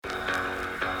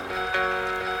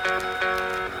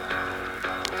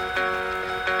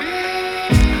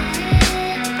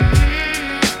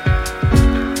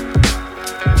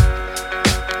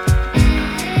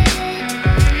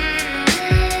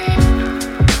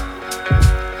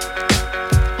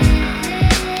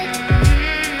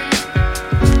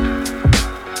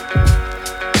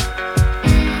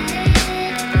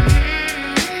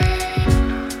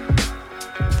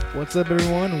What's up,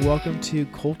 everyone? Welcome to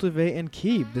Cultivate and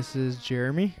Keep. This is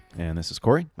Jeremy. And this is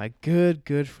Corey. My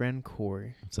good friend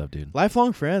Corey. What's up, dude?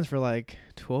 Lifelong friends for like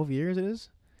 12 years it is?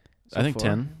 I think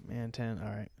 10. Man, 10. All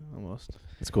right. Almost.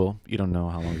 It's cool. You don't know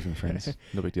how long we've been friends.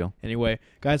 No big deal. Anyway,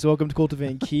 guys, welcome to Cultivate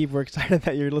and Keep. We're excited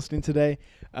that you're listening today.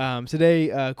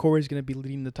 Today, Corey's going to be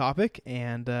leading the topic,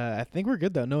 and I think we're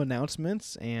good, though. No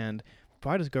announcements, and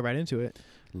probably just go right into it.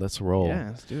 Let's roll. Yeah,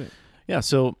 let's do it. Yeah,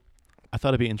 so I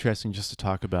thought it'd be interesting just to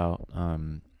talk about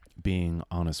being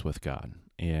honest with God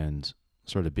and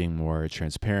sort of being more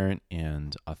transparent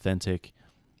and authentic.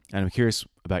 And I'm curious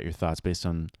about your thoughts based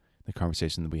on the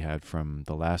conversation that we had from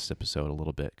the last episode a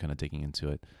little bit, kind of digging into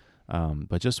it.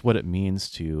 But just what it means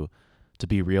to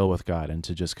be real with God and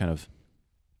to just kind of,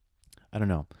 I don't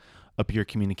know, up your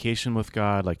communication with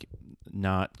God, like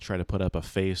not try to put up a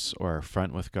face or a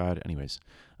front with God. Anyways,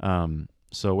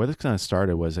 so where this kind of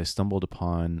started was I stumbled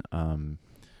upon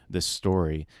this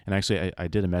story, and actually I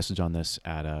did a message on this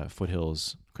at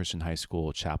Foothills Christian High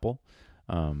School Chapel,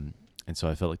 and so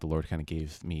I felt like the Lord kind of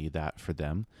gave me that for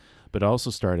them. But it also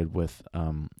started with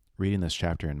reading this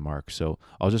chapter in Mark. So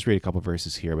I'll just read a couple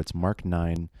verses here, but it's Mark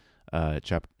 9,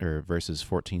 verses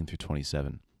 14 through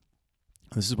 27.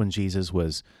 This is when Jesus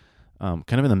was kind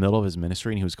of in the middle of his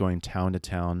ministry, and he was going town to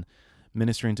town,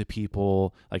 ministering to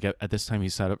people. Like at this time, he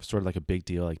set up sort of like a big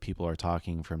deal. Like people are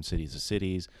talking from cities to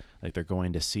cities, like they're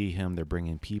going to see him, they're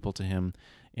bringing people to him,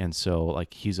 and so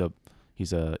like he's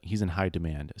in high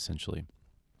demand essentially.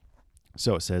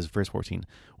 So it says, verse 14,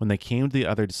 when they came to the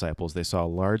other disciples, they saw a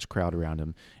large crowd around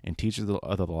him and teachers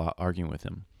of the law arguing with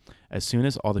him. As soon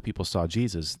as all the people saw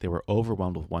Jesus, they were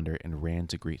overwhelmed with wonder and ran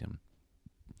to greet him.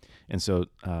 And so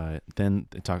then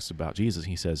it talks about Jesus.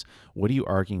 He says, what are you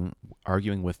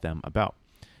arguing with them about?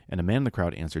 And a man in the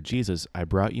crowd answered, Jesus, I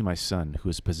brought you my son, who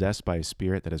is possessed by a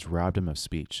spirit that has robbed him of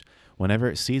speech. Whenever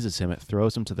it seizes him, it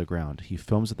throws him to the ground. He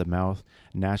foams at the mouth,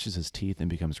 gnashes his teeth, and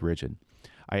becomes rigid.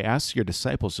 I asked your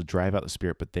disciples to drive out the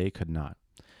spirit, but they could not.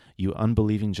 You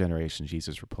unbelieving generation,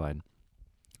 Jesus replied.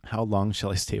 How long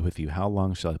shall I stay with you? How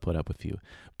long shall I put up with you?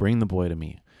 Bring the boy to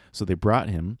me. So they brought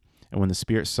him, and when the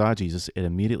spirit saw Jesus, it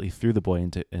immediately threw the boy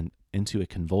into a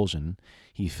convulsion.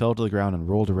 He fell to the ground and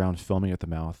rolled around, foaming at the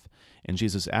mouth. And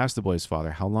Jesus asked the boy's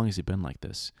father, how long has he been like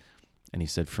this? And he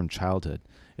said, from childhood.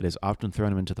 It has often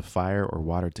thrown him into the fire or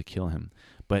water to kill him.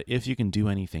 But if you can do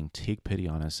anything, take pity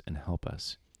on us and help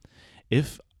us.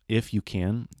 If you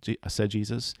can, said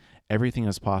Jesus, everything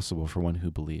is possible for one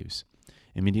who believes.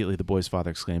 Immediately the boy's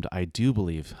father exclaimed, I do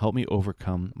believe. Help me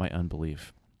overcome my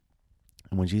unbelief.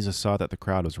 And when Jesus saw that the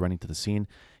crowd was running to the scene,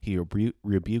 he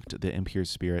rebuked the impure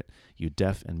spirit. You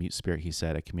deaf and mute spirit, he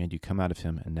said, I command you, come out of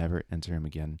him and never enter him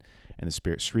again. And the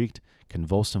spirit shrieked,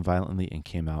 convulsed him violently, and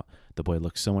came out. The boy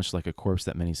looked so much like a corpse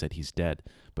that many said, he's dead.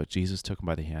 But Jesus took him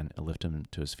by the hand and lifted him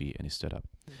to his feet, and he stood up.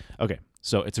 Okay,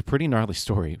 so it's a pretty gnarly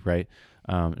story, right?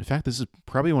 In fact, this is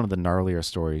probably one of the gnarlier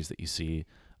stories that you see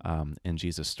in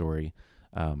Jesus' story,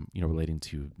 relating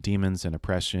to demons and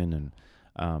oppression. And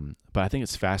but I think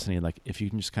it's fascinating. Like if you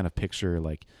can just kind of picture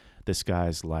like this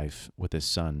guy's life with his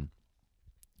son.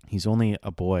 He's only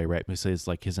a boy, right? But it's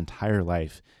like his entire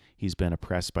life he's been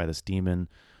oppressed by this demon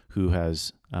who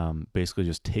has basically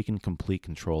just taken complete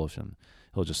control of him.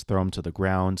 He'll just throw him to the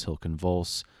ground. He'll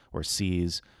convulse or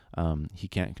seize. He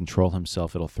can't control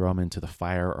himself. It'll throw him into the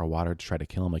fire or water to try to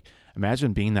kill him. Like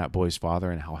imagine being that boy's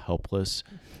father and how helpless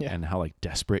and how like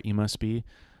desperate you must be.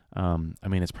 I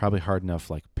mean, it's probably hard enough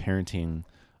like parenting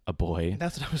a boy.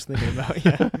 That's what I was thinking about.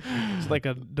 Yeah, it's like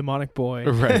a demonic boy,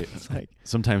 right? It's like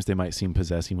sometimes they might seem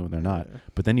possessed even when they're not.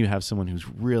 But then you have someone who's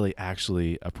really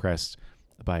actually oppressed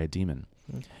by a demon,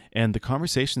 and the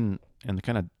conversation and the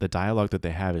kind of the dialogue that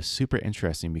they have is super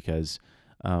interesting because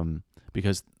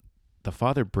the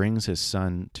father brings his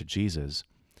son to Jesus,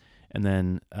 and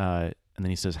then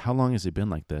he says, "How long has it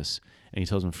been like this?" And he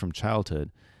tells him from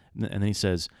childhood. And then he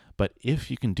says, but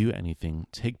if you can do anything,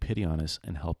 take pity on us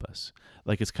and help us.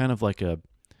 Like, it's kind of like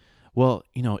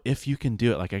if you can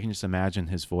do it, like I can just imagine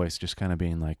his voice just kind of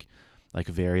being like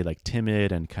very like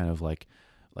timid and kind of like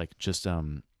just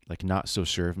like not so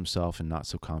sure of himself and not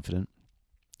so confident.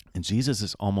 And Jesus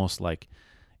is almost like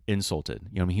insulted.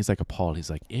 I mean, he's like appalled. He's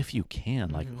like, if you can,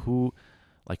 like who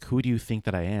do you think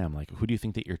that I am? Like, who do you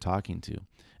think that you're talking to?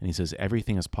 And he says,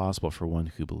 everything is possible for one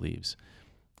who believes.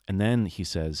 And then he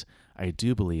says, I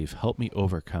do believe, help me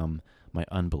overcome my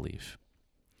unbelief.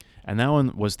 And that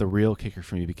one was the real kicker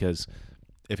for me because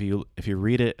if you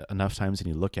read it enough times and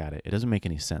you look at it, it doesn't make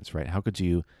any sense, right? How could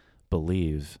you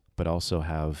believe but also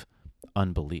have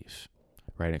unbelief,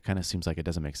 right? It kind of seems like it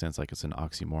doesn't make sense, like it's an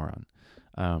oxymoron.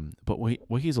 But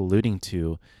what he's alluding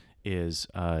to is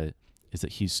that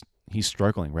he's he's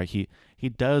struggling, right? He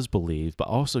does believe, but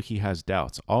also he has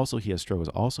doubts. Also he has struggles.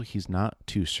 Also he's not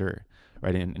too sure,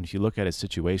 right? And if you look at his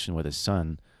situation with his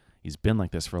son, he's been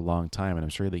like this for a long time, and I'm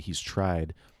sure that he's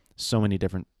tried so many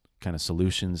different kind of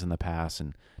solutions in the past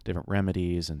and different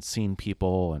remedies and seen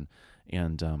people and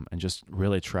just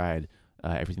really tried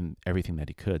everything that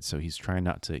he could. So he's trying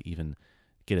not to even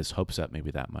get his hopes up maybe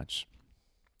that much.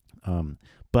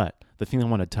 But the thing I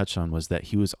want to touch on was that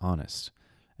he was honest,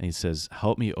 and he says,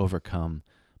 "Help me overcome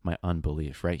my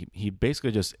unbelief." Right? He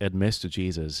basically just admits to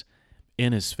Jesus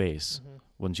in his face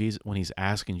when he's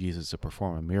asking Jesus to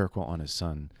perform a miracle on his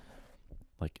son.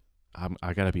 Like,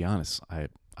 I gotta be honest, I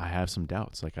have some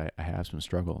doubts. Like I have some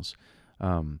struggles.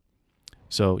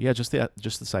 So yeah, just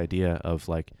this idea of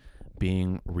like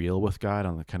being real with God,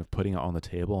 on the kind of putting it on the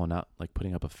table and not like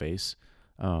putting up a face.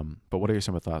 But what are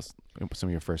some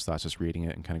of your first thoughts, just reading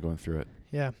it and kind of going through it?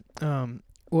 Yeah.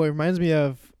 Well, it reminds me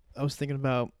of, I was thinking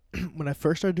about when I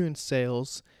first started doing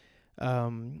sales.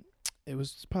 It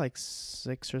was probably like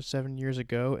 6 or 7 years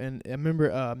ago, and I remember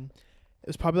it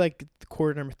was probably like the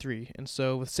quarter number 3. And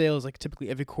so with sales, like typically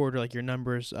every quarter, like your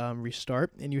numbers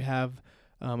restart, and you have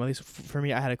at least for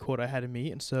me, I had a quota I had to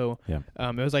meet, and so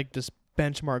it was like this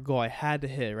benchmark goal I had to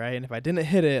hit, right? And if I didn't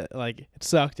hit it, like it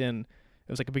sucked, and it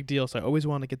was like a big deal. So I always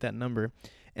wanted to get that number.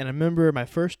 And I remember my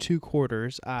first 2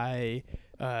 quarters, I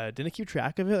didn't keep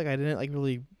track of it. Like I didn't like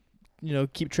really,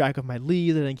 keep track of my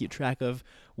leads. I didn't keep track of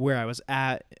where I was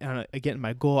at getting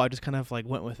my goal. I just kind of like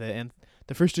went with it. And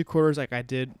the first 2 quarters, like I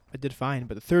did fine.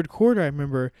 But the third quarter, I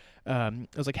remember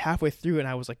it was like halfway through, and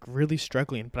I was like really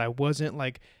struggling. But I wasn't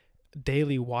like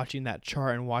daily watching that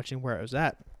chart and watching where I was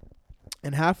at.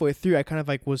 And halfway through, I kind of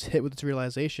like was hit with this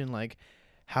realization, like,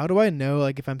 how do I know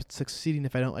like if I'm succeeding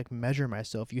if I don't like measure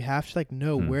myself? You have to like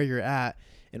know where you're at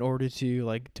in order to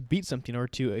like to beat something or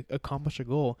to accomplish a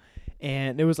goal.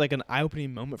 And it was like an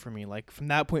eye-opening moment for me. Like from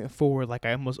that point forward, like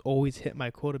I almost always hit my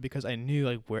quota because I knew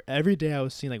like where every day I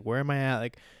was seeing like where am I at?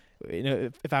 Like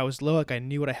if I was low, like I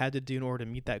knew what I had to do in order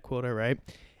to meet that quota, right?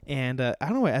 And I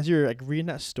don't know, as you're like reading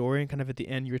that story and kind of at the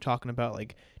end you were talking about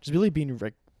like just really being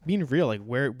real, like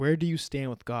where do you stand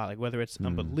with God, like whether it's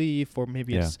unbelief or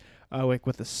maybe it's like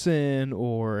with a sin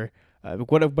or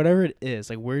whatever it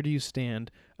is, like where do you stand?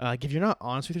 Like if you're not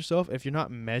honest with yourself, if you're not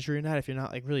measuring that, if you're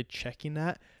not like really checking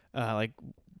that, like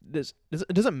it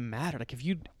doesn't matter. Like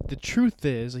the truth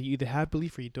is like, you either have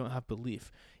belief or you don't have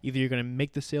belief. Either you're gonna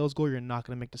make the sales goal or you're not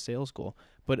gonna make the sales goal.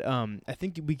 But I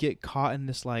think we get caught in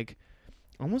this like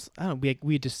almost, I don't know,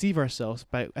 we deceive ourselves,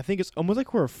 but I think it's almost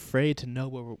like we're afraid to know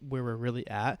where we're really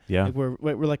at. Yeah. Like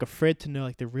we're like afraid to know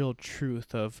like the real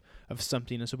truth of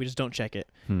something, and so we just don't check it.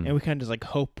 And we kind of just like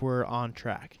hope we're on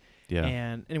track. Yeah.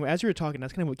 And anyway, as you were talking,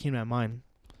 that's kind of what came to my mind.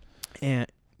 And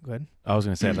go ahead. I was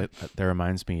going to say, like, that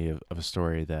reminds me of a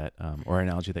story that, or an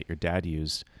analogy that your dad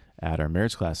used at our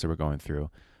marriage class that we're going through.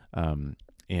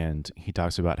 And he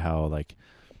talks about how like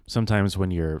sometimes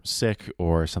when you're sick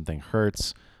or something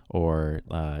hurts, or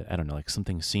I don't know, like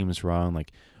something seems wrong,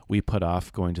 like we put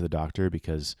off going to the doctor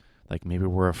because like maybe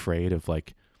we're afraid of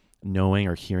like knowing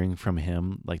or hearing from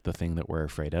him like the thing that we're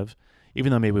afraid of, even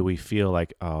though maybe we feel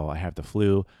like, oh, I have the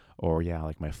flu, or yeah,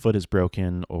 like my foot is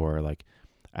broken, or like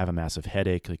I have a massive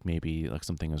headache, like maybe like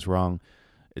something is wrong.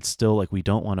 It's still like we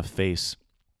don't want to face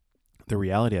the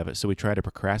reality of it, so we try to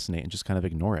procrastinate and just kind of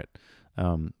ignore it.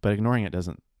 But ignoring it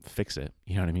doesn't fix it.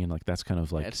 You know what I mean? Like that's kind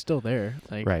of like, it's still there.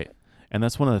 Like, right. And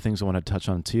that's one of the things I want to touch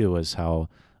on too, is how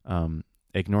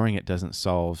ignoring it doesn't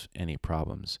solve any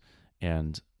problems.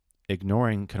 And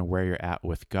ignoring kind of where you're at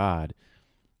with God,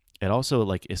 it also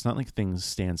like, it's not like things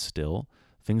stand still.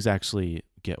 Things actually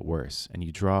get worse, and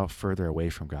you draw further away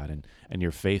from God, and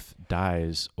your faith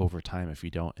dies over time if you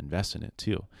don't invest in it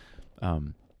too.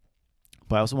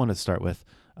 But I also want to start with,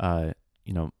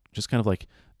 just kind of like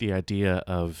the idea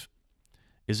of,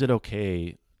 is it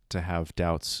okay to have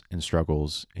doubts and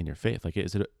struggles in your faith? Like,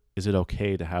 is it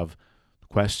okay to have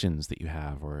questions that you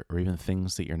have, or even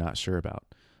things that you're not sure about?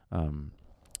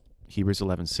 Hebrews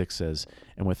 11:6 says,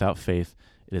 "And without faith,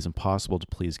 it is impossible to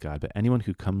please God. But anyone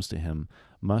who comes to him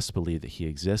must believe that he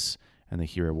exists and that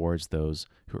he rewards those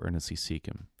who earnestly seek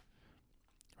him."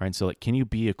 Right? So, like, can you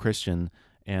be a Christian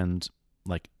and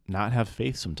like not have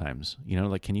faith sometimes?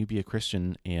 Like, can you be a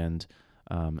Christian and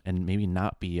maybe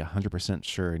not be 100%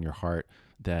 sure in your heart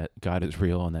that God is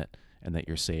real and that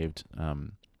you're saved,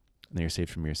 and that you're saved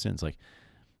from your sins? Like,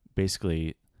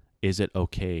 basically, is it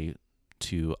okay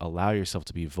to allow yourself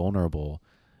to be vulnerable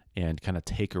and kind of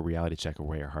take a reality check of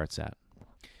where your heart's at?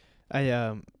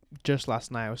 I just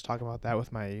last night I was talking about that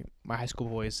with my high school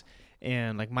boys,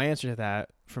 and like my answer to that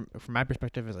from my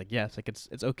perspective is like, yes, like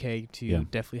it's okay to Yeah.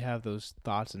 definitely have those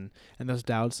thoughts and those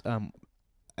doubts.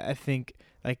 I think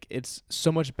like it's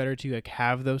so much better to like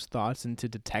have those thoughts and to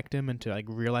detect them and to like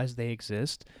realize they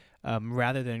exist,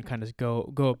 rather than kind of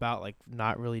go about like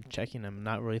not really checking them,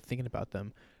 not really thinking about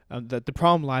them. The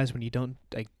problem lies when you don't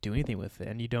like do anything with it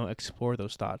and you don't explore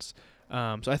those thoughts.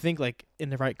 So I think like in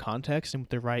the right context and with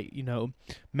the right,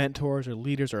 mentors or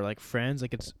leaders or like friends,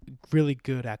 like it's really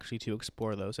good actually to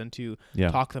explore those and to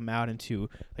Yeah. talk them out and to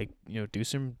like, do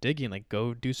some digging, like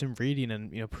go do some reading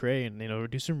and, pray and,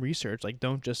 do some research. Like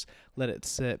don't just let it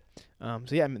sit. So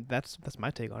yeah, I mean, that's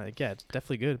my take on it. Yeah, it's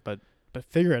definitely good, but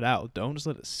figure it out. Don't just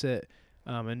let it sit.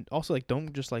 And also like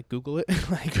don't just like Google it.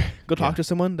 Like go talk Yeah. to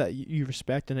someone that you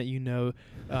respect and that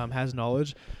has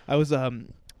knowledge. I was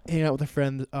hanging out with a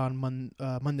friend on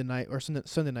Monday night or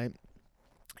Sunday night,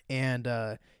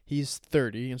 and he's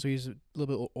 30, and so he's a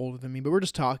little bit older than me. But we're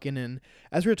just talking, and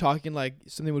as we were talking, like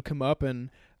something would come up, and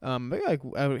I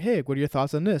would, hey, what are your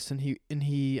thoughts on this? And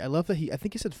I love that I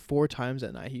think he said 4 times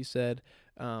that night. He said,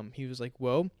 he was like,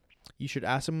 well, you should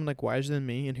ask someone like wiser than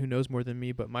me and who knows more than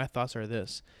me, but my thoughts are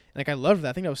this. And like I loved that.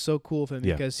 I think that was so cool of him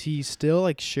Yeah. because he still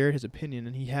like shared his opinion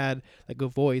and he had like a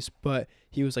voice, but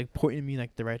he was like pointing me in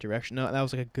like the right direction. No, that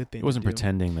was like a good thing. He wasn't to do.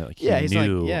 pretending that like he He's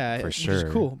knew like, yeah, for which sure. is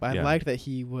cool. But Yeah. I liked that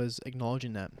he was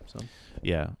acknowledging that. So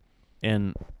Yeah.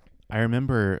 And I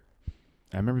remember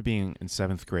being in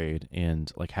 7th grade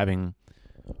and like having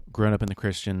grown up in the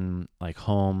Christian like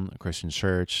home, a Christian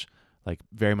church, like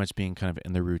very much being kind of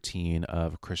in the routine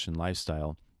of a Christian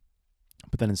lifestyle.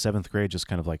 But then in 7th grade, just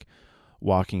kind of like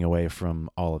walking away from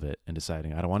all of it and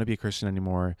deciding I don't want to be a Christian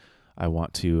anymore. I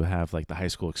want to have like the high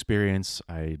school experience.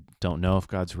 I don't know if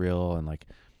God's real, and like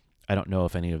I don't know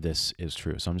if any of this is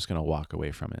true. So I'm just going to walk away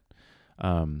from it.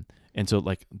 And so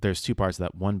like there's 2 parts of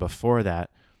that. One, before that,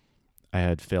 I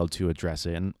had failed to address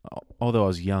it. And although I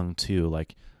was young too,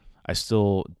 like I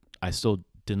still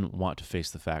didn't want to face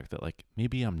the fact that like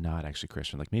maybe I'm not actually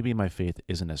Christian. Like maybe my faith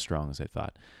isn't as strong as I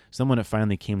thought. So then when it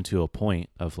finally came to a point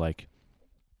of like,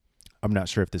 I'm not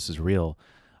sure if this is real,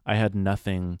 I had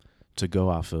nothing to go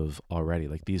off of already.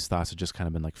 Like these thoughts had just kind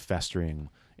of been like festering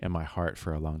in my heart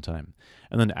for a long time.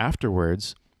 And then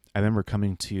afterwards, I remember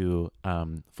coming to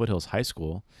Foothills High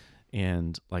School,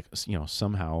 and like,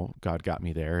 somehow God got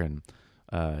me there. And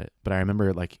but I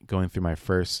remember like going through my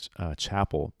first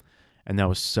chapel, and that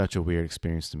was such a weird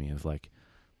experience to me of like,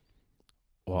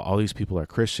 well, all these people are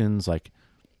Christians, like,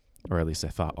 or at least I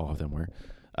thought all of them were.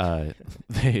 I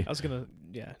was gonna,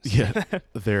 yeah.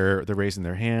 They're raising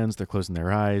their hands, they're closing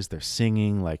their eyes, they're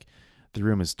singing, like the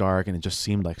room is dark, and it just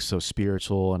seemed like so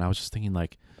spiritual. And I was just thinking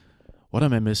like, what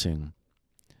am I missing?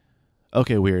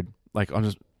 Okay, weird. Like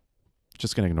I'm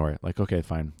just gonna ignore it. Like, okay,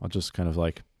 fine. I'll just kind of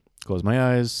like close my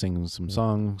eyes, sing some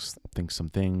songs, think some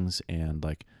things, and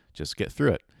like just get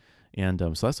through it. And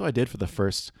so that's what I did for the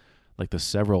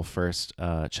several first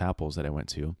chapels that I went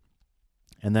to.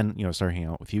 And then, started hanging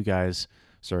out with you guys,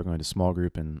 started going to small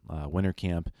group and winter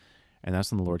camp. And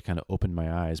that's when the Lord kind of opened my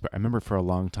eyes. But I remember for a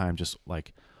long time just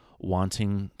like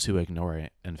wanting to ignore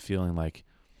it and feeling like,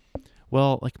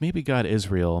 well, like maybe God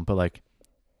is real, but like,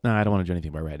 no, I don't want to do anything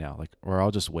about it right now. Like, or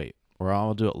I'll just wait, or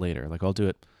I'll do it later. Like I'll do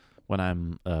it when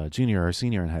I'm a junior or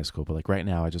senior in high school. But like right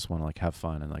now I just want to like have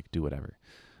fun and like do whatever.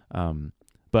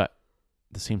 But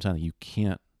at the same time, you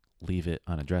can't leave it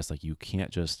unaddressed. Like you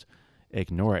can't just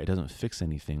ignore it. It doesn't fix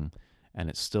anything, and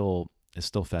it still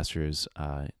festers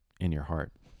in your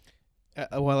heart.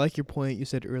 Well, I like your point you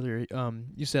said earlier.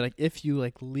 You said like if you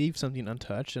like leave something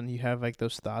untouched and you have like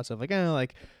those thoughts of like,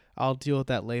 like I'll deal with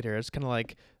that later. It's kind of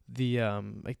like the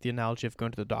analogy of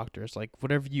going to the doctor. It's like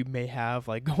whatever you may have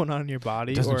like going on in your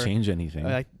body, It doesn't or change anything.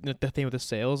 like the thing with the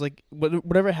sales, like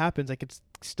whatever happens, like it's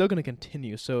still gonna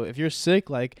continue. So if you're sick,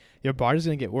 like your body's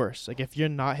gonna get worse. Like if you're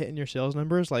not hitting your sales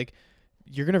numbers, like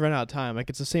you're gonna run out of time. Like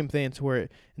it's the same thing. To where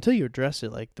until you address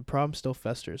it, like the problem still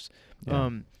festers. Yeah.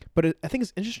 But I think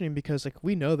it's interesting because like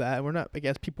we know that we're not, like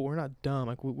as people, we're not dumb.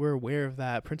 Like we're aware of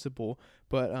that principle.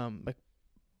 But like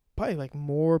probably like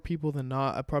more people than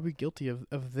not are probably guilty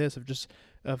of this,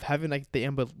 of having like the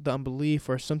unbelief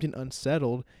or something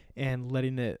unsettled and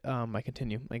letting it like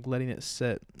continue, like letting it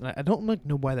sit. And I don't like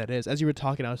know why that is. As you were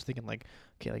talking, I was thinking like,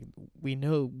 okay, like we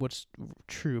know what's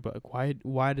true, but like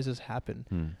why does this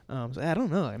happen? So I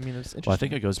don't know. I mean, it's interesting. Well, I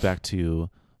think it goes back to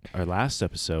our last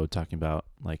episode talking about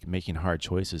like making hard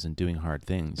choices and doing hard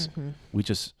things. Mm-hmm. We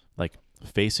just like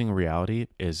facing reality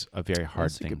is a very hard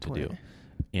That's a thing good to point. do.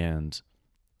 And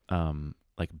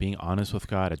like being honest with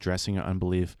God, addressing your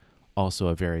unbelief, also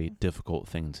a very difficult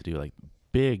thing to do. Like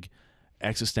big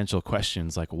existential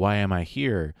questions like, why am I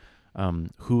here?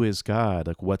 Who is God?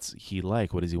 Like, what's he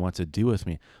like? What does he want to do with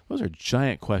me? Those are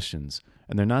giant questions,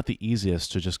 and they're not the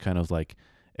easiest to just kind of like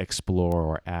explore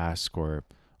or ask or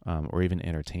even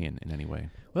entertain in any way.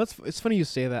 Well, it's funny you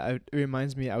say that. It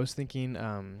reminds me. I was thinking,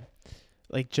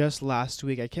 like just last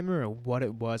week. I can't remember what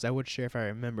it was. I would share if I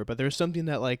remember. But there was something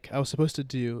that like I was supposed to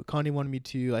do. Connie wanted me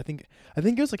to. I think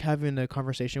it was like having a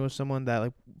conversation with someone that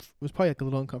like was probably like a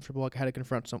little uncomfortable. Like I had to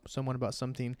confront someone about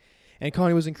something, and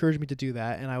Connie was encouraging me to do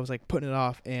that, and I was like putting it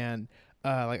off, and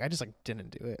like I just like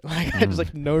didn't do it. Like I just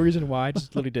like no reason why. I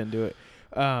just literally didn't do it.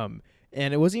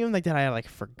 And it wasn't even like that. I like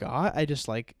forgot. I just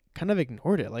like kind of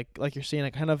ignored it. Like you're saying, I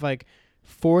kind of like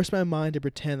forced my mind to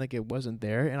pretend like it wasn't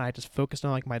there, and I just focused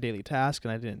on like my daily task,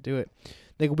 and I didn't do it.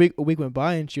 Like a week went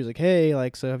by, and she was like, "Hey,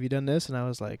 like, so have you done this?" And I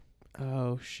was like,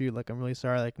 "Oh shoot, like I'm really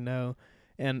sorry, like no."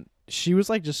 And she was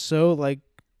like just so like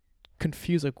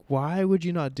confused, like, "Why would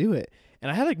you not do it?" And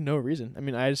I had like no reason. I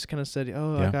mean, I just kind of said,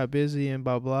 "Oh, I Yeah. got busy and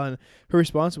blah blah." And her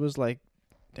response was like,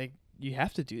 you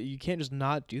have to do it. You can't just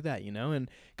not do that, you know?" And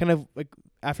kind of like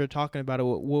after talking about it,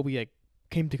 what we like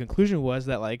came to conclusion was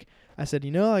that like I said,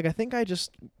 like I think I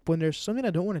just when there's something I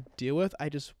don't want to deal with, I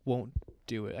just won't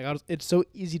do it. Like it's so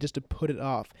easy just to put it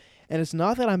off. And it's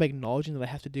not that I'm acknowledging that I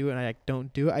have to do it and I like,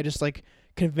 don't do it. I just like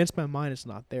convince my mind it's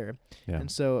not there. Yeah.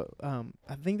 And so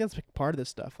I think that's like part of this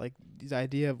stuff. Like this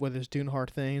idea of whether it's doing hard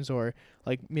things or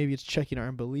like maybe it's checking our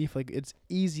unbelief. Like it's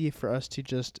easy for us to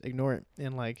just ignore it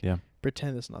and like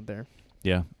pretend it's not there.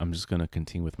 Yeah. I'm just going to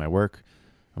continue with my work.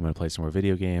 I'm going to play some more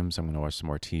video games. I'm going to watch some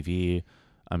more TV.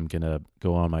 I'm going to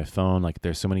go on my phone. Like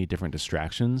there's so many different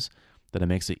distractions that it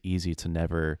makes it easy to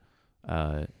never,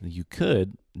 you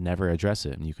could never address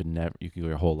it. And you could go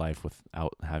your whole life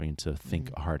without having to think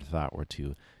a hard thought or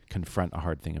to confront a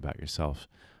hard thing about yourself.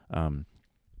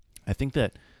 I think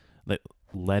that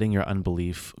letting your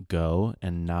unbelief go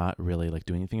and not really like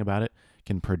doing anything about it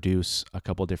can produce a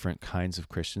couple different kinds of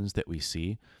Christians that we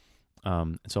see.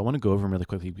 So I want to go over them really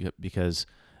quickly because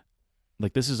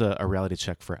like this is a reality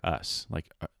check for us.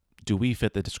 Like, do we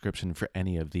fit the description for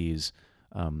any of these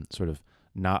sort of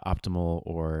not optimal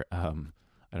or I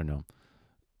don't know.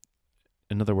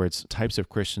 In other words, types of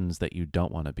Christians that you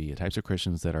don't want to be, types of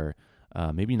Christians that are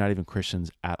maybe not even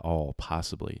Christians at all,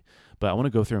 possibly. But I want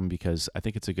to go through them because I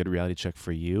think it's a good reality check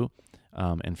for you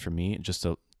and for me, just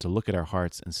to look at our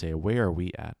hearts and say, where are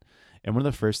we at? And one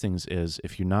of the first things is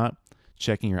if you're not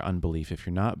checking your unbelief, if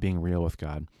you're not being real with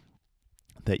God,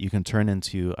 that you can turn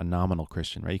into a nominal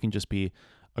Christian, right? You can just be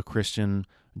a Christian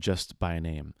just by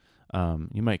name.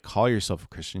 You might call yourself a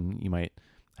Christian. You might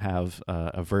have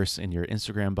a verse in your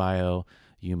Instagram bio.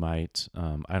 You might,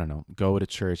 I don't know, go to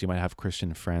church. You might have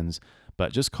Christian friends,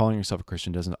 but just calling yourself a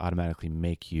Christian doesn't automatically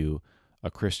make you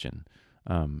a Christian.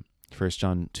 1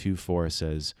 John 2:4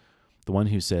 says, "The one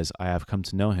who says, 'I have come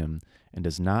to know him,' and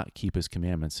does not keep his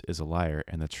commandments is a liar,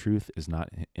 and the truth is not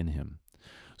in him."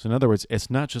 So in other words, it's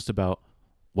not just about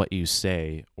what you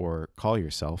say or call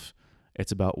yourself.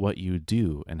 It's about what you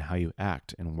do and how you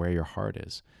act and where your heart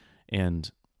is. And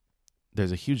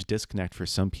there's a huge disconnect for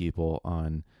some people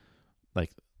on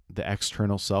like the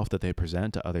external self that they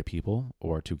present to other people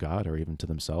or to God or even to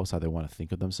themselves, how they want to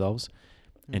think of themselves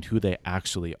and who they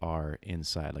actually are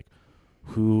inside, like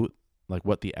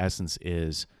what the essence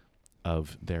is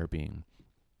of their being.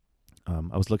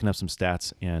 I was looking up some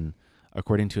stats, and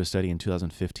according to a study in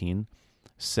 2015,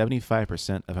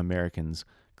 75% of Americans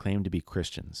claim to be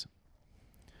Christians,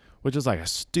 which is like a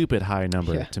stupid high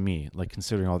number to me, like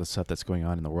considering all the stuff that's going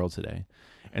on in the world today.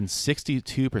 And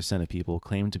 62% of people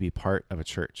claim to be part of a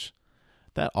church.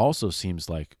 That also seems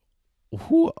like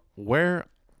what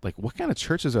kind of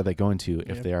churches are they going to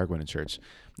if they are going to church?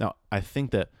 Now, I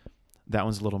think that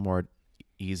one's a little more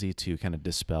easy to kind of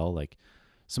dispel. Like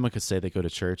someone could say they go to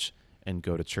church and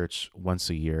go to church once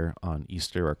a year on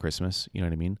Easter or Christmas, you know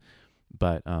what I mean?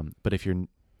 But if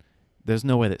there's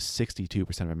no way that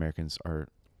 62% of Americans are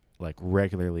like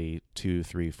regularly 2,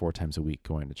 3, 4 times a week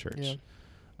going to church.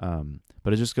 Yeah.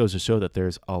 But it just goes to show that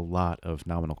there's a lot of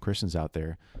nominal Christians out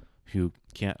there who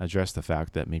can't address the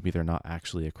fact that maybe they're not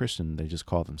actually a Christian. They just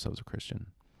call themselves a Christian.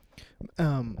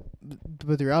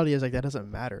 But the reality is like that doesn't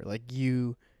matter. Like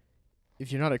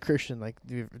if you're not a Christian, like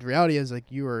the reality is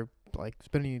like you are like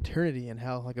spending eternity in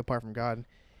hell, like apart from God.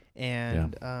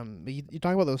 And you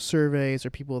talk about those surveys or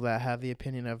people that have the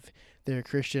opinion of they're a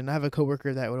Christian. I have a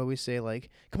coworker that would always say like,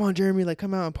 "Come on, Jeremy, like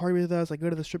come out and party with us, like go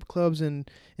to the strip clubs and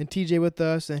TJ with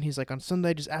us." And he's like, "On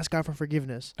Sunday, just ask God for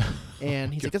forgiveness."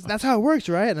 And he's like, "That's how it works,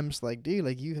 right?" And I'm just like, "Dude,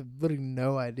 like you have literally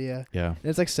no idea." Yeah. And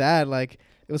it's like sad, like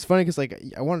it was funny because like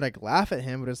I wanted to like laugh at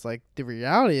him, but it's like the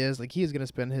reality is like he's gonna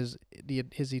spend his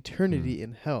eternity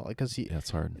in hell, like because Yeah, it's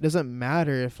hard. it doesn't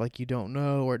matter if like you don't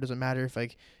know, or it doesn't matter if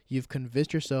like you've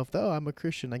convinced yourself that, oh, I'm a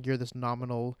Christian, like you're this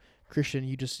nominal Christian,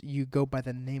 you go by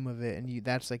the name of it, and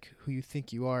that's like who you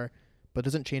think you are, but it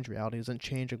doesn't change reality. It doesn't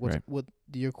change like what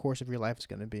your course of your life is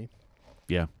gonna be.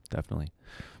 Yeah, definitely.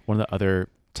 One of the other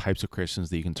types of Christians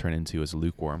that you can turn into is a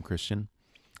lukewarm Christian,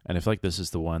 and I feel like this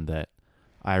is the one that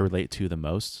I relate to the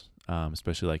most,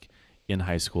 especially like in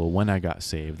high school when I got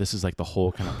saved. This is like the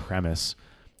whole kind of premise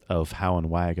of how and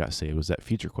why I got saved was at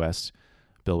Future Quest.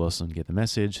 Bill Wilson gave the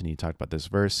message, and he talked about this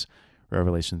verse,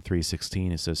 Revelation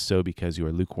 3:16. It says, "So because you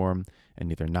are lukewarm and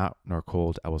neither hot nor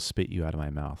cold, I will spit you out of my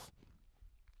mouth."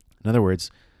 In other words,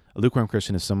 a lukewarm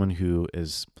Christian is someone who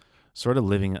is sort of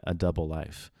living a double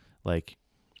life. Like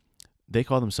they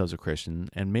call themselves a Christian,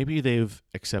 and maybe they've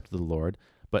accepted the Lord,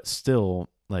 but still,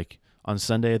 like on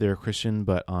Sunday they're a Christian,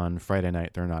 but on Friday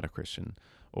night they're not a Christian.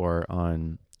 Or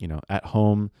on, at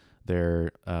home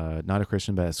they're not a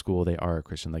Christian, but at school they are a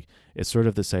Christian. Like it's sort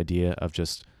of this idea of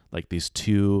just like these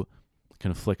two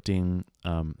conflicting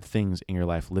things in your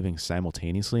life living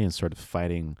simultaneously and sort of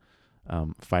fighting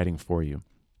for you.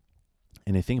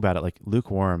 And I think about it like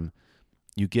lukewarm,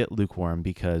 you get lukewarm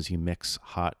because you mix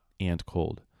hot and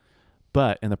cold.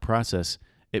 But in the process,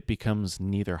 it becomes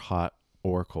neither hot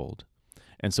or cold.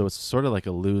 And so it's sort of like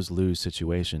a lose-lose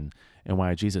situation. And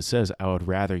why Jesus says, I would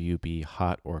rather you be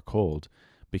hot or cold,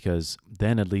 because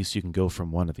then at least you can go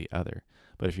from one to the other.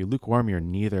 But if you're lukewarm, you're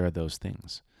neither of those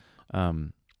things. I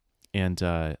don't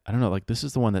know, like this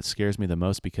is the one that scares me the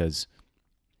most, because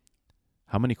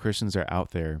how many Christians are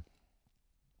out there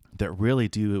that really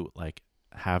do like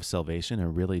have salvation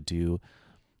and really do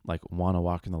like want to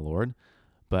walk in the Lord,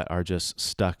 but are just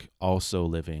stuck also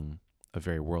living a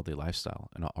very worldly lifestyle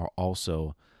and are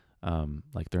also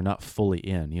like they're not fully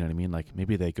in, you know what I mean? Like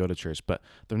maybe they go to church, but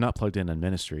they're not plugged in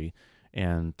ministry,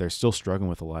 and they're still struggling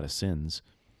with a lot of sins.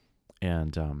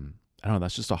 And I don't know,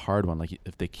 that's just a hard one. Like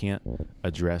if they can't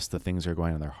address the things that are going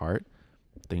on in their heart,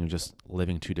 then you're just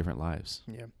living two different lives.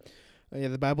 Yeah. Yeah,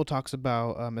 the Bible talks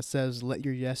about, it says, let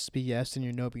your yes be yes and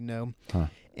your no be no. Huh.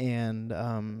 And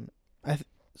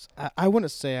I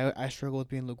wouldn't say I struggle with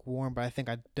being lukewarm, but I think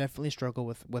I definitely struggle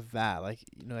with that. Like,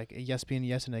 like a yes being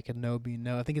yes and like a no being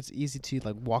no. I think it's easy to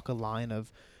like walk a line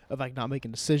of like not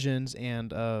making decisions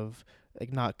and of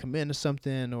like not committing to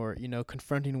something, or,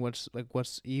 confronting what's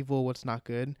evil, what's not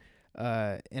good.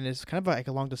 And it's kind of like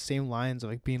along the same lines of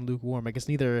like being lukewarm. Like it's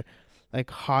neither like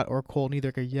hot or cold, neither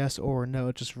like a yes or a no,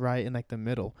 it's just right in like the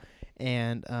middle.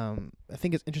 And I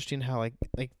think it's interesting how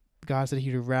like God said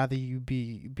He'd rather you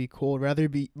be cold, rather you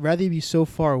be so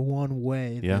far one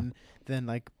way than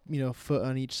like foot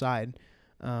on each side.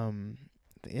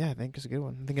 Yeah, I think it's a good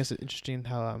one. I think it's interesting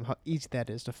how easy that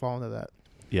is to fall into that.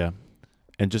 Yeah,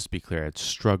 and just to be clear, I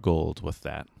struggled with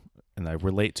that, and I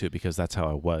relate to it because that's how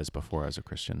I was before I was a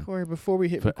Christian. Corey, before we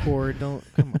hit record, don't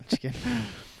come on, just kidding.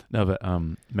 No, but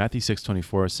Matthew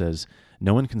 6:24 says,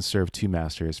 "No one can serve two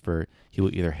masters, for he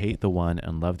will either hate the one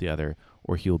and love the other,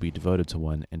 or he will be devoted to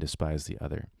one and despise the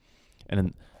other." And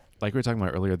then, like we were talking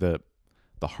about earlier, the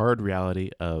hard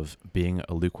reality of being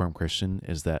a lukewarm Christian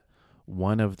is that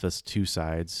one of the two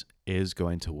sides is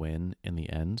going to win in the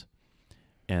end,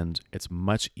 and it's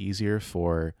much easier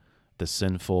for the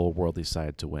sinful, worldly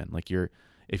side to win. Like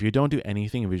if you don't do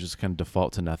anything, if you just kind of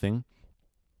default to nothing,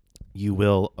 you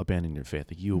will abandon your faith.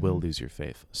 You will lose your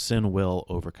faith. Sin will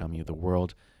overcome you. The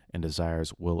world and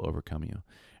desires will overcome you.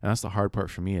 And that's the hard part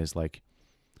for me, is like,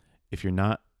 if you're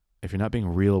not being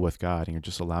real with God and you're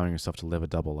just allowing yourself to live a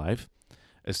double life,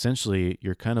 essentially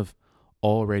you're kind of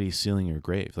already sealing your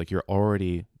grave. Like you're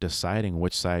already deciding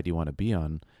which side you want to be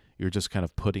on. You're just kind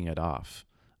of putting it off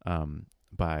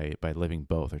by living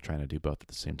both, or trying to do both at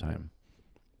the same time.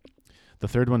 The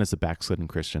third one is a backslidden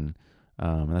Christian.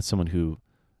 And that's someone who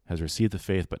has received the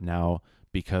faith, but now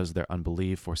because of their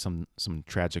unbelief or some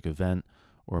tragic event,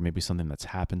 or maybe something that's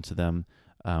happened to them,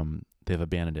 they've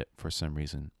abandoned it for some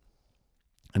reason.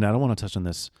 And I don't want to touch on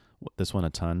this one a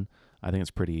ton. I think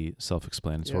it's pretty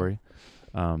self-explanatory.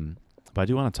 Yeah. But I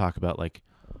do want to talk about, like,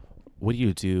 what do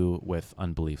you do with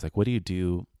unbelief? Like, what do you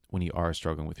do when you are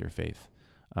struggling with your faith?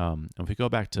 And if we go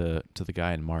back to the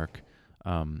guy in Mark,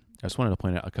 I just wanted to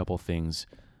point out a couple of things.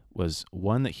 Was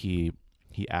one, that he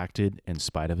acted in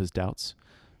spite of his doubts.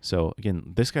 So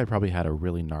again, this guy probably had a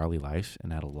really gnarly life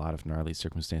and had a lot of gnarly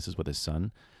circumstances with his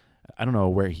son. I don't know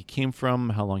where he came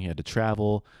from, how long he had to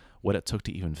travel, what it took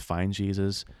to even find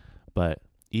Jesus. But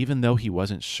even though he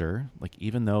wasn't sure, like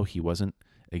even though he wasn't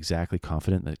exactly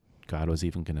confident that God was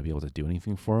even going to be able to do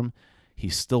anything for him, he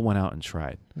still went out and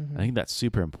tried. Mm-hmm. I think that's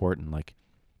super important. Like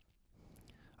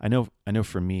I know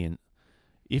for me, and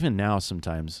even now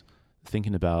sometimes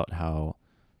thinking about how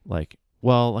like,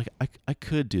 well, like I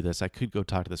could do this. I could go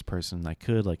talk to this person. I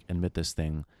could like admit this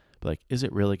thing, but like, is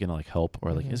it really going to like help,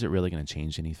 or like, is it really going to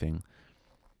change anything?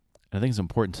 And I think it's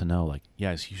important to know, like,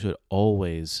 yes, you should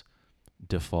always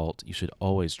default. You should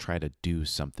always try to do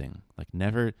something, like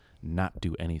never not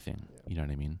do anything. You know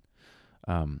what I mean?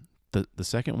 The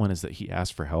second one is that he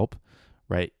asked for help,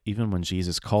 right? Even when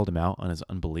Jesus called him out on his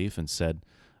unbelief and said,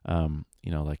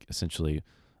 like essentially,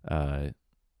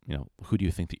 who do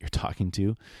you think that you're talking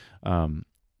to?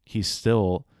 He's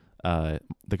still,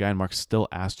 the guy in Mark still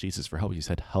asked Jesus for help. He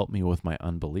said, help me with my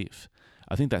unbelief.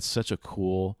 I think that's such a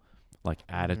cool, like,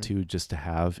 attitude just to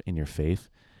have in your faith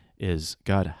is,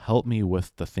 God, help me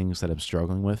with the things that I'm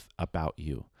struggling with about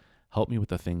you. Help me with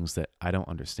the things that I don't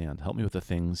understand. Help me with the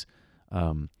things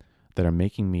that are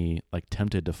making me like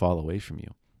tempted to fall away from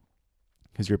you.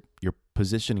 Because you're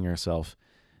positioning yourself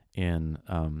in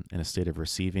a state of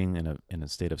receiving, in a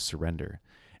state of surrender,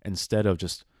 instead of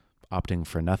just opting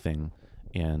for nothing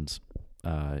and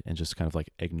just kind of like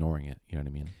ignoring it. You know what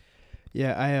I mean?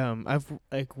 Yeah, I've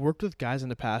like worked with guys in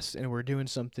the past, and we're doing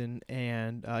something,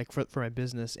 and like for my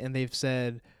business, and they've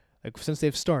said, like, since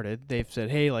they've started, they've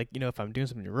said, hey, like, if I'm doing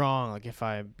something wrong, like if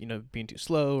I'm being too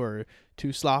slow or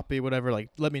too sloppy, whatever, like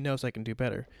let me know so I can do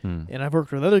better. And I've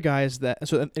worked with other guys that,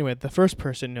 so anyway, the first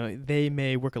person, they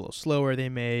may work a little slower, they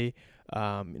may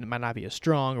it might not be as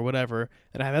strong or whatever,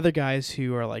 and I have other guys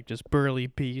who are like just burly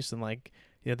beasts, and like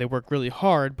they work really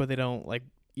hard, but they don't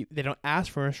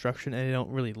ask for instruction, and they don't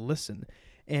really listen.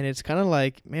 And it's kind of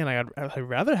like, man, I'd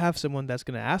rather have someone that's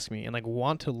going to ask me and like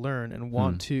want to learn and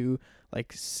want to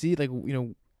like see, like,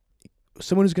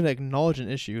 someone who's going to acknowledge an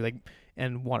issue, like,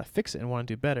 and want to fix it and want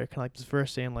to do better. Kind of like this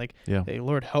verse saying, like, hey,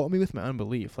 Lord, help me with my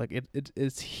unbelief. Like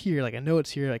it's here. Like, I know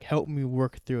it's here. Like, help me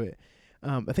work through it.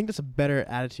 I think that's a better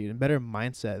attitude and better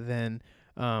mindset than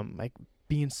like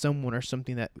being someone or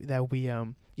something that we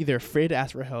either afraid to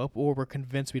ask for help, or we're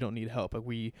convinced we don't need help. Like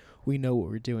we know what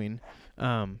we're doing.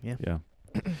 Yeah.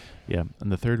 Yeah. And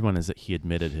the third one is that he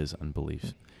admitted his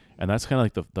unbelief. And that's kind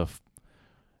of like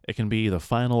it can be the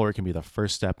final, or it can be the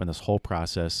first step in this whole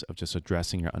process of just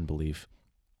addressing your unbelief.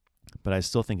 But I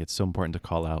still think it's so important to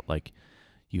call out, like,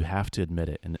 you have to admit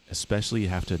it, and especially you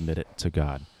have to admit it to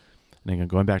God. And again,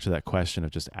 going back to that question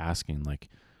of just asking, like,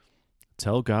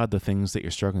 tell God the things that you're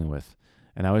struggling with.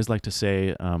 And I always like to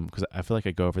say, because I feel like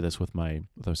I go over this with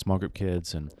our small group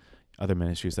kids and other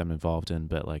ministries that I'm involved in,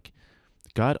 but like,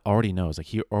 God already knows. Like,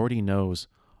 he already knows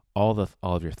all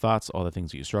of your thoughts, all the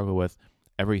things that you struggle with,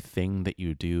 everything that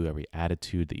you do, every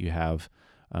attitude that you have.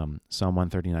 Psalm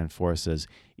 139:4 says,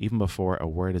 even before a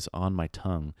word is on my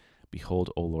tongue,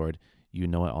 behold, O Lord, you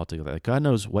know it altogether. Like, God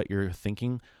knows what you're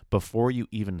thinking before you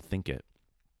even think it.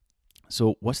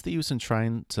 So what's the use in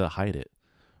trying to hide it,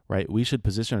 right? We should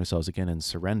position ourselves again in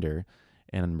surrender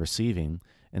and in receiving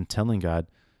and telling God,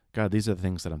 these are the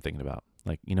things that I'm thinking about.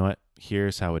 Like, you know what?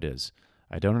 Here's how it is.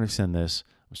 I don't understand this.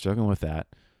 I'm struggling with that.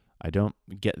 I don't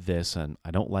get this, and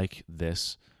I don't like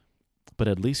this. But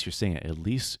at least you're saying it. At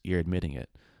least you're admitting it.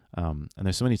 And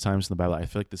there's so many times in the Bible, I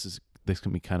feel like this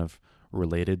can be kind of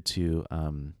related to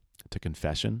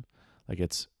confession. Like,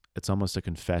 it's almost a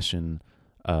confession,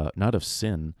 not of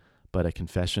sin, but a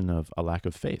confession of a lack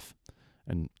of faith.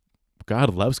 And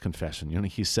God loves confession.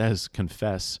 He says,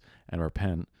 confess and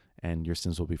repent, and your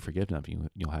sins will be forgiven of you.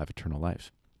 You'll have eternal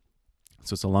life.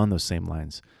 So it's along those same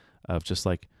lines of just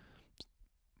like,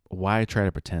 why try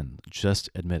to pretend? Just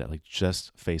admit it. Like,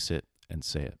 just face it and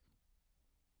say it.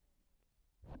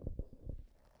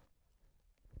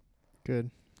 Good.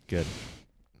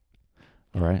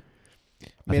 All right.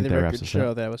 Made the record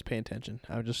show that I was paying attention.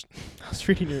 I was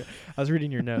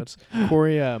reading your notes.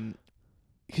 Corey,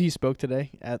 he spoke today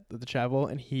at the chapel,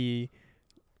 and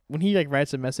when he like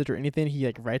writes a message or anything, he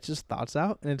like writes his thoughts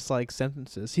out, and it's like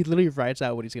sentences. He literally writes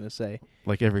out what he's gonna say,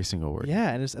 like every single word. Yeah,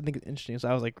 and I think it's interesting. So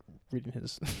I was like reading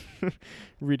his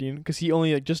because he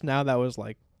only like just now that was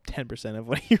like 10% of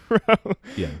what he wrote.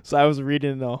 Yeah. So I was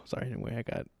reading. Oh, sorry. Anyway, I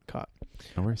got caught.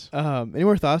 No worries. Any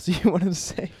more thoughts you wanted to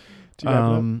say?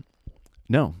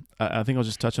 No. I think I'll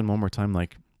just touch on one more time.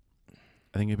 Like,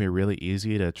 I think it'd be really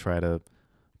easy to try to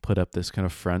put up this kind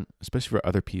of front, especially for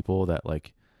other people, that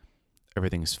like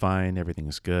everything's fine,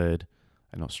 everything's good,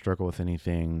 I don't struggle with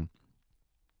anything,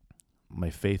 my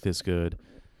faith is good.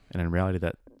 And in reality,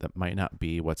 that might not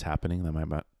be what's happening. That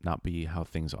might not be how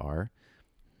things are.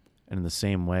 And in the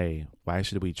same way, why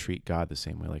should we treat God the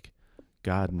same way? Like,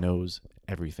 God knows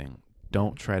everything.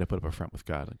 Don't try to put up a front with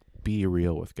God. Like, be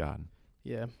real with God.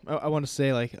 Yeah, I want to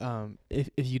say like if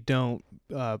you don't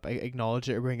acknowledge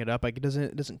it or bring it up, like it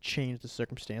doesn't change the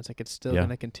circumstance. Like it's still Yeah.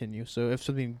 gonna continue. So if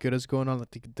something good is going on,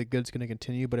 like the good's gonna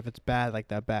continue. But if it's bad, like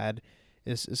that bad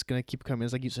is gonna keep coming.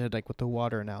 It's like you said, like with the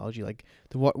water analogy, like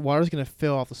the water's gonna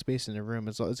fill all the space in the room.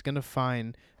 It's gonna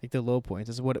find like the low points.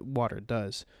 This is what water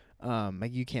does.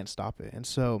 Like you can't stop it. And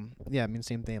so yeah, I mean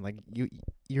same thing. Like you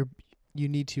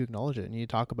need to acknowledge it and you need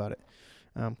to talk about it.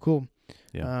 Cool.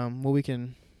 Yeah. Well, we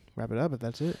can wrap it up if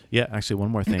that's it. Yeah, actually,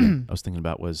 one more thing I was thinking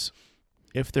about was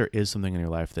if there is something in your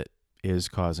life that is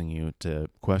causing you to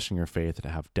question your faith, to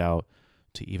have doubt,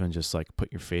 to even just like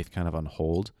put your faith kind of on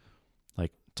hold,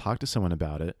 like talk to someone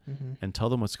about it and tell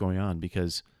them what's going on,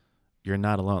 because you're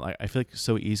not alone. I feel like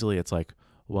so easily it's like,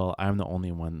 well, I'm the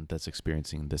only one that's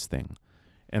experiencing this thing.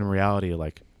 In reality,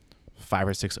 like 5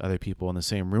 or 6 other people in the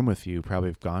same room with you probably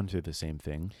have gone through the same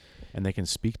thing, and they can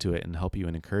speak to it and help you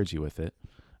and encourage you with it.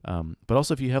 But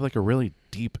also, if you have like a really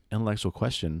deep intellectual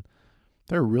question,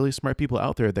 there are really smart people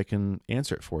out there that can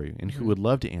answer it for you and who would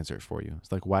love to answer it for you.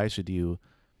 It's like, why should you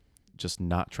just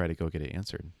not try to go get it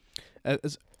answered?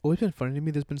 It's always been funny to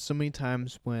me. There's been so many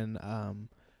times when,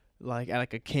 like at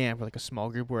like a camp or like a small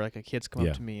group where like a kid's come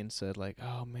up to me and said like,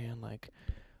 "Oh man, like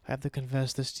I have to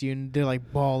confess this to you," and they're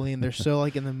like bawling. They're so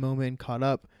like in the moment and caught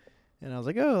up. And I was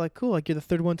like, "Oh, like cool. Like you're the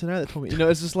third one tonight that told me." You know,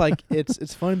 it's just like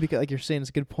it's fun because like you're saying,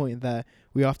 it's a good point that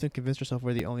we often convince ourselves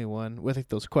we're the only one with like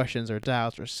those questions or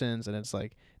doubts or sins, and it's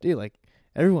like, dude, like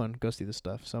everyone goes through this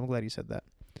stuff. So I'm glad you said that.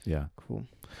 Yeah. Cool.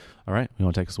 All right. You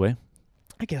want to take us away?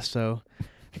 I guess so.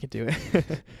 I can do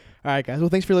it. All right, guys. Well,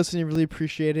 thanks for listening. Really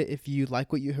appreciate it. If you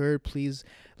like what you heard, please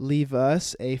leave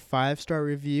us a 5-star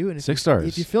review. And if 6 stars.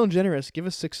 If you're feeling generous, give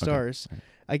us 6 Okay. stars.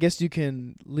 I guess you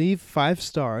can leave 5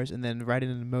 stars and then write in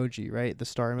an emoji, right? The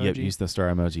star emoji. Yep, use the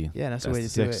star emoji. Yeah, that's the That's way the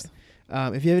to do 6th.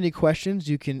 it. If you have any questions,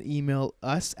 you can email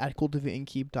us at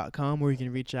cultivateandkeep.com, or you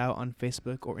can reach out on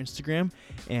Facebook or Instagram.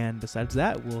 And besides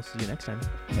that, we'll see you next time.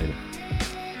 Later.